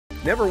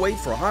Never wait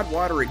for hot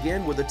water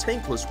again with a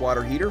tankless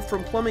water heater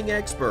from Plumbing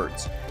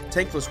Experts.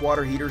 Tankless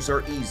water heaters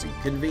are easy,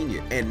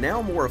 convenient, and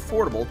now more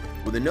affordable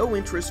with a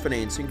no-interest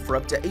financing for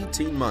up to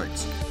 18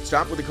 months.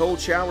 Stop with the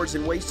cold showers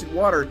and wasted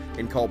water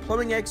and call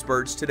Plumbing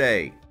Experts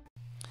today.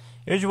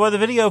 Here's your weather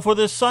video for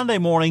this Sunday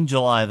morning,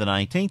 July the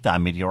 19th.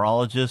 I'm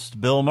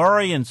meteorologist Bill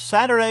Murray, and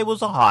Saturday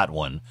was a hot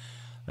one.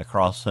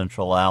 Across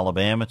central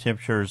Alabama,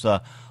 temperatures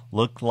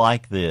looked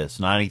like this: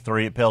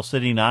 93 at Pell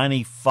City,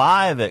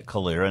 95 at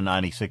Calera,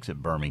 96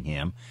 at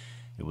Birmingham.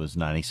 It was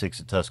 96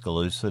 at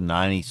Tuscaloosa,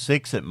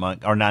 97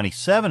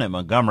 at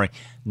Montgomery,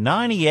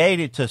 98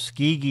 at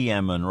Tuskegee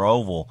and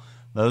Monroeville.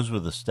 Those were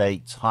the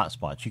state's hot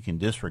spots. You can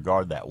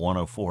disregard that.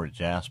 104 at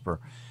Jasper.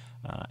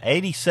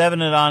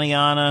 87 at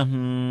Aniana,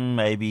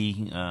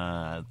 maybe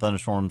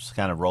thunderstorms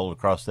kind of rolled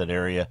across that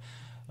area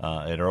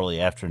at early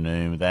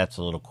afternoon. That's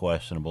a little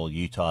questionable.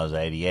 Utah's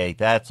 88.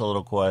 That's a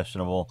little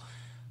questionable.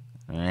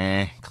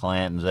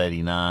 Clanton's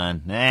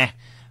 89.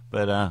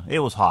 But it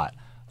was hot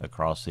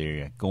across the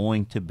area.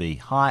 Going to be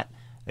hot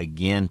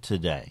again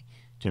today.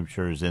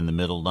 Temperatures in the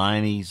middle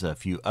 90s, a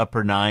few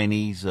upper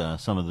 90s,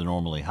 some of the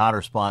normally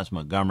hotter spots,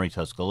 Montgomery,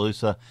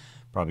 Tuscaloosa,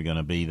 probably going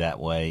to be that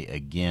way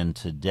again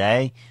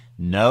today.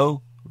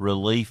 No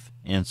relief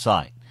in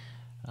sight.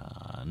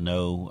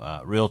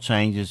 No real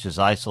changes, just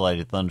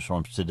isolated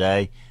thunderstorms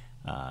today.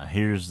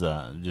 Here's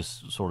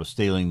just sort of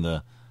stealing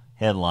the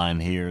headline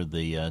here,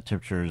 the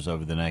temperatures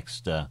over the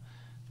next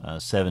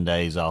 7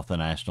 days off the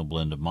National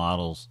Blend of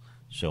Models,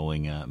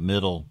 showing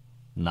middle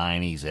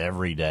 90s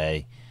every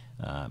day,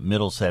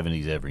 middle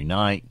 70s every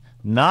night.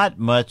 Not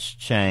much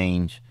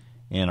change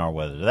in our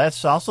weather.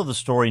 That's also the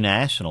story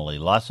nationally.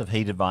 Lots of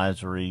heat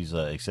advisories,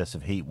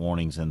 excessive heat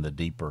warnings in the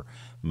deeper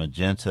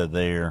magenta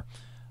there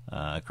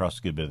across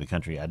a good bit of the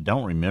country. I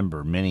don't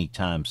remember many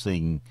times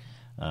seeing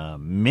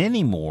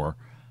many more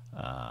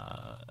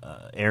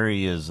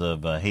areas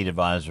of heat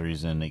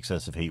advisories and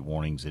excessive heat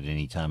warnings at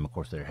any time. Of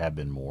course, there have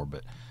been more,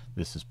 but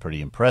this is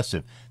pretty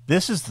impressive.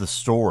 This is the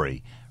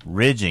story.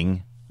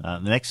 Ridging the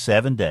next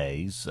 7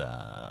 days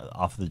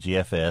off of the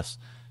GFS,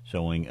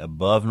 showing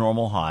above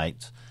normal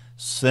heights,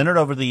 centered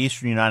over the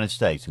eastern United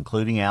States,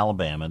 including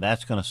Alabama.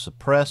 That's going to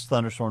suppress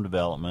thunderstorm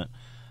development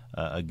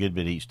a good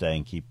bit each day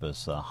and keep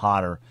us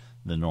hotter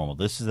than normal.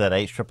 This is that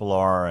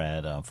HRRR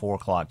at 4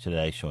 o'clock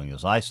today, showing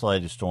those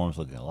isolated storms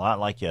looking a lot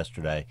like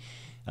yesterday.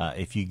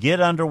 If you get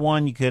under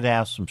one, you could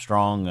have some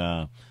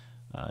strong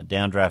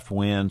downdraft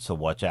winds, so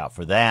watch out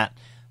for that.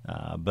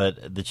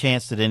 But the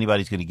chance that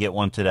anybody's going to get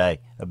one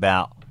today,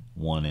 about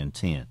 1 in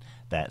 10.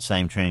 That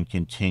same trend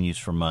continues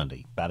for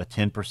Monday. About a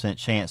 10%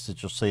 chance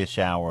that you'll see a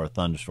shower or a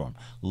thunderstorm.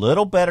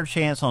 Little better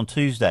chance on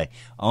Tuesday,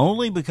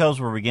 only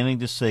because we're beginning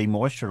to see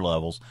moisture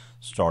levels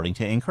starting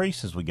to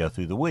increase as we go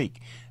through the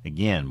week.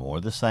 Again, more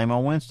of the same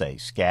on Wednesday.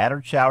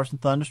 Scattered showers and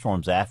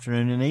thunderstorms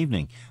afternoon and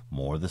evening.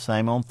 More of the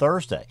same on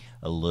Thursday.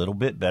 A little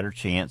bit better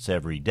chance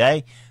every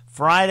day.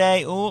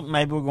 Friday,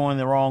 maybe we're going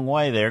the wrong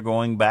way there,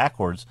 going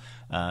backwards.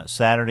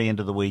 Saturday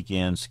into the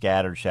weekend,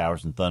 scattered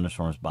showers and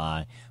thunderstorms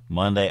by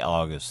Monday,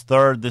 August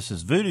 3rd. This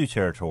is voodoo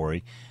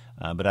territory,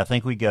 but I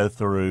think we go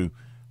through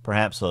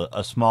perhaps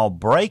a small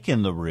break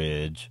in the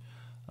ridge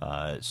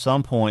at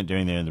some point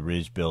during there in the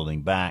ridge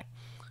building back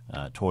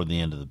toward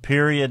the end of the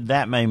period.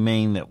 That may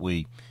mean that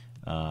we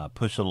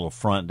push a little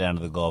front down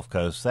to the Gulf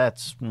Coast.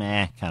 That's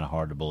kind of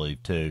hard to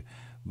believe too,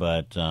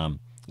 but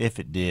if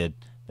it did,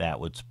 that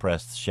would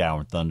suppress the shower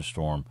and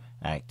thunderstorm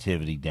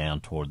activity down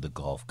toward the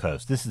Gulf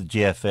Coast. This is the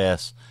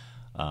GFS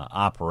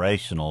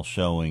operational,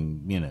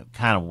 showing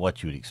kind of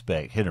what you would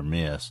expect, hit or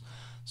miss.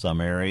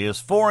 Some areas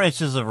 4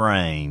 inches of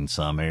rain,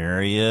 some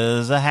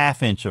areas a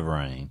 ½ inch of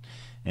rain,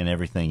 and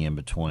everything in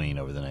between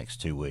over the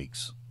next 2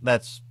 weeks.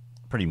 That's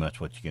pretty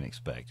much what you can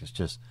expect. It's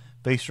just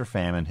feast or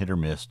famine, hit or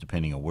miss,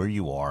 depending on where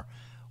you are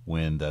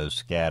when those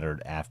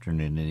scattered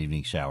afternoon and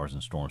evening showers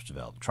and storms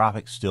develop.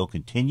 Tropics still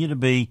continue to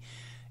be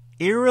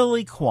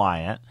eerily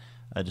quiet,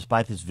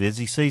 despite this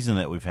busy season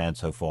that we've had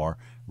so far.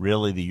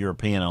 Really, the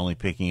European only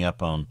picking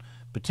up on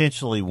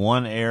potentially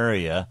one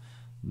area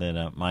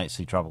that might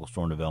see tropical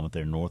storm development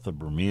there north of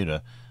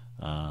Bermuda.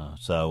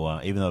 So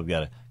even though we've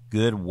got a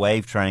good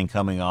wave train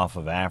coming off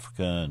of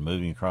Africa and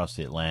moving across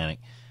the Atlantic,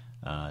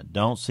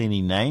 don't see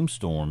any named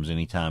storms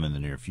anytime in the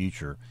near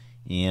future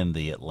in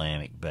the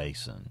Atlantic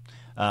basin.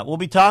 We'll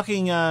be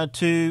talking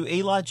to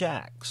Eli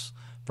Jacks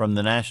from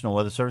the National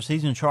Weather Service.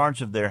 He's in charge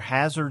of their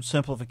hazard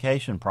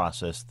simplification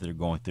process that they're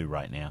going through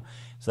right now.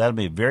 So that'll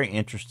be a very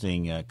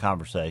interesting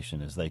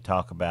conversation as they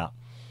talk about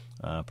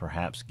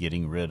perhaps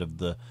getting rid of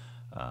the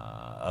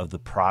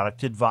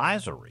product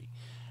advisory,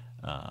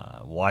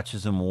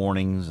 watches and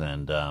warnings,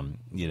 and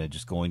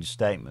just going to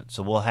statements.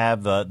 So we'll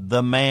have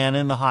the man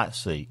in the hot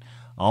seat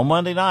on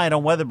Monday night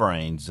on Weather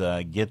Brains.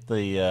 Get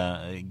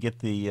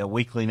the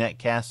weekly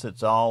netcast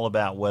that's all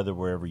about weather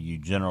wherever you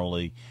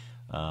generally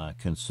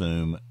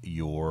consume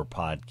your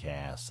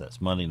podcasts. That's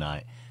Monday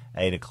night,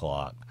 8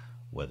 o'clock,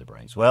 Weather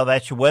Brains. Well,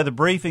 that's your weather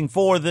briefing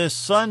for this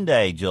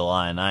Sunday,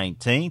 July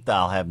 19th.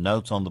 I'll have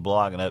notes on the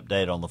blog and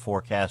update on the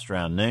forecast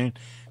around noon.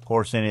 Of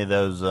course, any of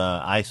those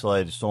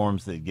isolated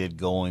storms that get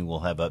going, we'll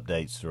have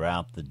updates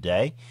throughout the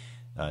day.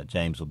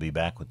 James will be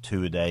back with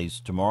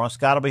 2-a-days tomorrow.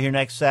 Scott will be here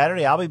next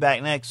Saturday. I'll be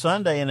back next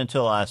Sunday. And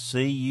until I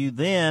see you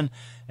then,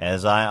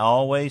 as I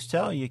always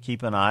tell you,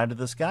 keep an eye to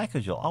the sky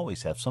because you'll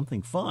always have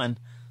something fun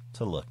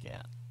to look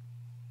at.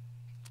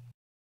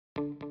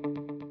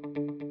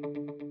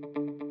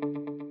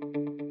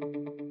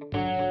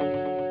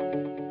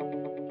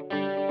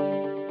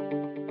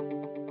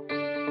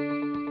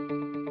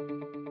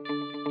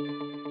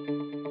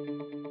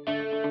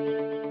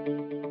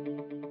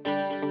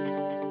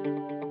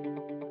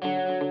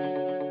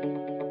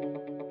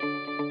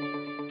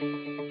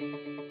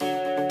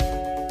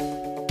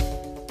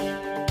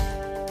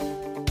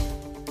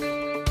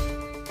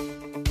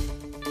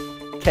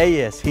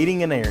 KS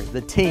Heating and Air,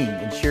 the team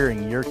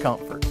ensuring your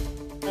comfort.